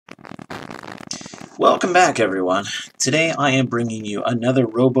Welcome back, everyone. Today I am bringing you another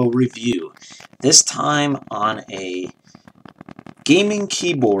Robo review, this time on a gaming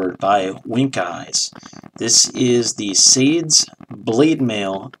keyboard by Winkeyes. This is the Sades Blade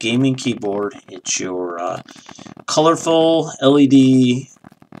Mail gaming keyboard. It's your colorful LED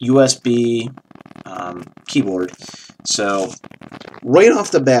USB keyboard. So right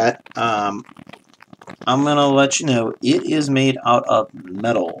off the bat, I'm going to let you know it is made out of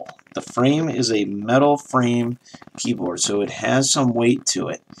metal. The frame is a metal frame keyboard, so it has some weight to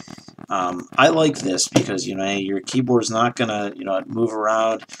it. I like this because, your keyboard's not going to, move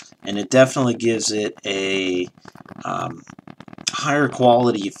around, and it definitely gives it a higher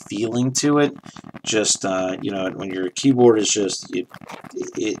quality feeling to it. Just, when your keyboard is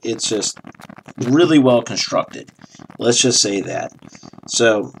it's just really well constructed. Let's just say that.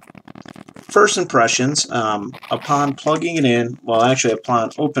 So, first impressions, upon plugging it in, well, actually upon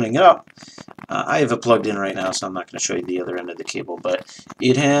opening it up, I have it plugged in right now, so I'm not going to show you the other end of the cable, but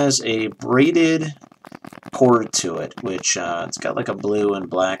it has a braided cord to it, which it's got like a blue and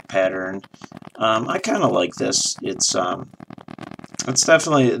black pattern. I kind of like this. It's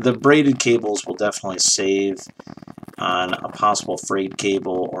definitely, the braided cables will definitely save on a possible frayed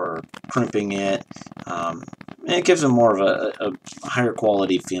cable or crimping it. And it gives them more of a higher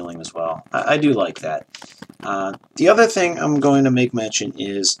quality feeling as well. I do like that. The other thing I'm going to make mention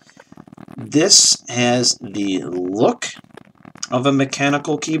is this has the look of a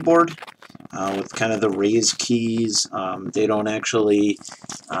mechanical keyboard with kind of the raised keys. They don't actually,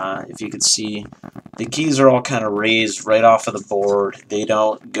 if you can see, the keys are all kind of raised right off of the board. They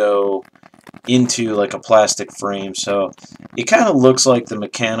don't go into like a plastic frame, so it kind of looks like the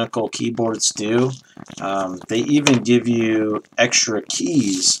mechanical keyboards do. They even give you extra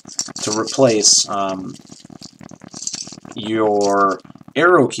keys to replace your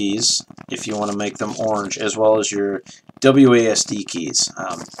arrow keys if you want to make them orange, as well as your WASD keys.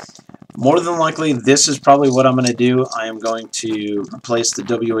 More than likely, this is probably what I'm going to do. I am going to replace the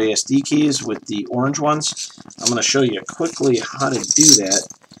WASD keys with the orange ones. I'm going to show you quickly how to do that.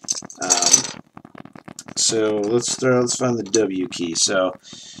 So let's find the W key. So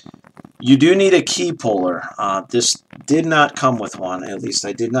you do need a key puller. This did not come with one. At least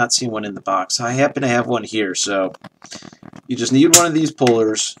I did not see one in the box. I happen to have one here. So you just need one of these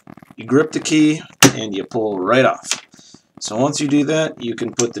pullers. You grip the key and you pull right off. So once you do that, you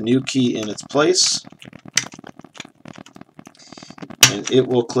can put the new key in its place and it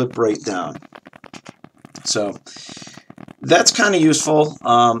will clip right down. So that's kind of useful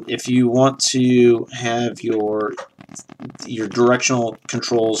if you want to have your directional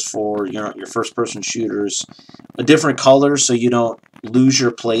controls for your first-person shooters a different color, so you don't lose your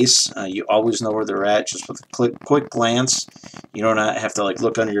place. You always know where they're at just with a quick glance. You don't have to like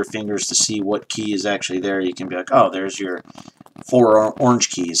look under your fingers to see what key is actually there. You can be like, oh, there's your 4 orange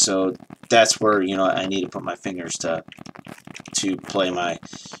keys, so that's where I need to put my fingers to play my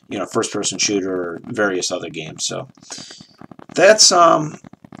first-person shooter or various other games. So that's kind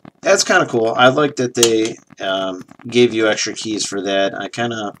of cool. I like that they gave you extra keys for that.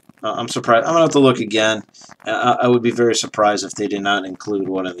 I'm surprised. I'm gonna have to look again. I would be very surprised if they did not include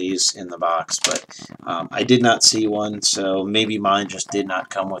one of these in the box, but I did not see one, so maybe mine just did not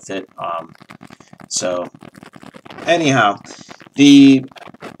come with it. So anyhow,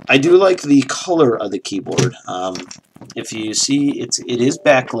 I do like the color of the keyboard. If you see, it is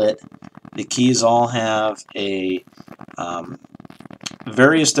backlit. The keys all have a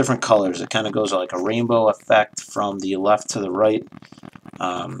various different colors. It kind of goes like a rainbow effect from the left to the right.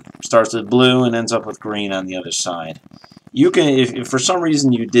 Starts with blue and ends up with green on the other side. You can, if for some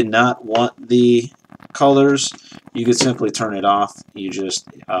reason you did not want the colors, you could simply turn it off. You just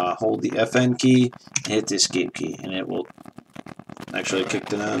hold the FN key and hit the escape key, and it will actually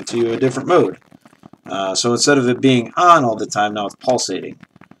kick it on to a different mode. So instead of it being on all the time, now it's pulsating.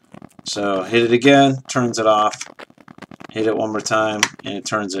 So hit it again, turns it off. Hit it one more time, and it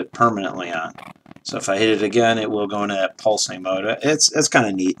turns it permanently on. So if I hit it again, it will go into that pulsing mode. It's kind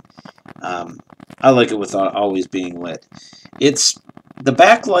of neat. I like it without always being lit. The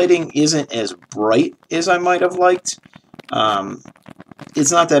backlighting isn't as bright as I might have liked.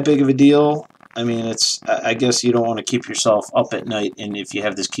 It's not that big of a deal. I mean, I guess you don't want to keep yourself up at night, and if you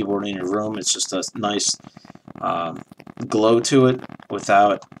have this keyboard in your room, it's just a nice glow to it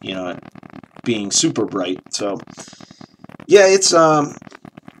without it being super bright. So yeah, it's not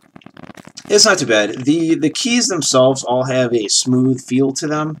too bad. The keys themselves all have a smooth feel to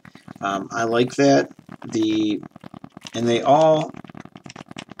them. I like that. And they all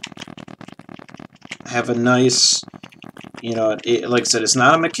have a nice, like I said, it's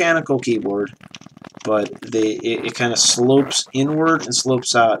not a mechanical keyboard. but it kind of slopes inward and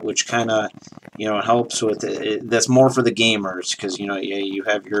slopes out, which kind of, you know, helps with it. That's more for the gamers, because, you know, you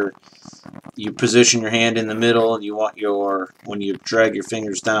have you position your hand in the middle, and you want when you drag your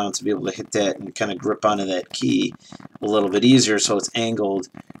fingers down to be able to hit that and kind of grip onto that key a little bit easier, so it's angled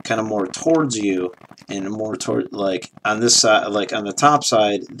kind of more towards you, and more toward, like on this side, like on the top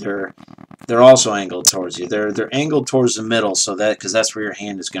side, they're also angled towards you. They're angled towards the middle, so because that's where your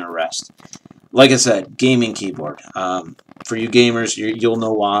hand is going to rest. Like I said, gaming keyboard. For you gamers, you'll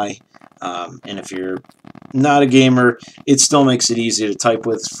know why. And if you're not a gamer, it still makes it easy to type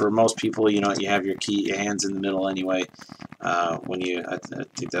with. For most people, you know, you have your hands in the middle anyway. I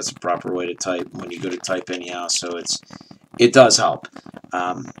think that's a proper way to type when you go to type anyhow. So it does help.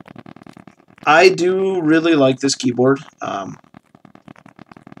 I do really like this keyboard.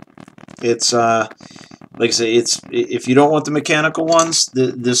 It's like I say, if you don't want the mechanical ones,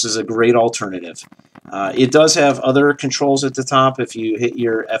 this is a great alternative. It does have other controls at the top. If you hit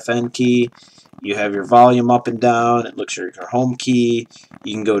your FN key, you have your volume up and down. It looks like your home key.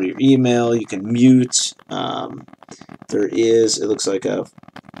 You can go to your email. You can mute. There is, it looks like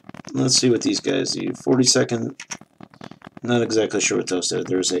let's see what these guys do. 40-second. Not exactly sure what those do.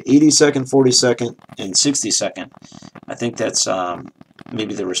 There's a 80-second, 40-second, and 60-second. I think that's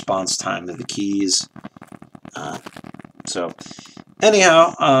maybe the response time of the keys. So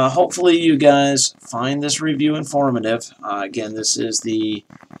anyhow, hopefully you guys find this review informative. Again, this is the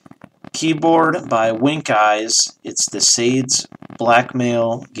keyboard by Winkeyes. It's the Sades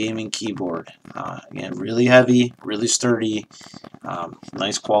Blackmail gaming keyboard. Again, really heavy, really sturdy,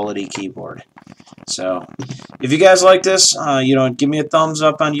 nice quality keyboard. So if you guys like this, you know, give me a thumbs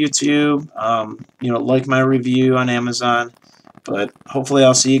up on YouTube. You know, like my review on Amazon. But hopefully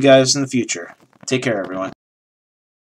I'll see you guys in the future. Take care, everyone.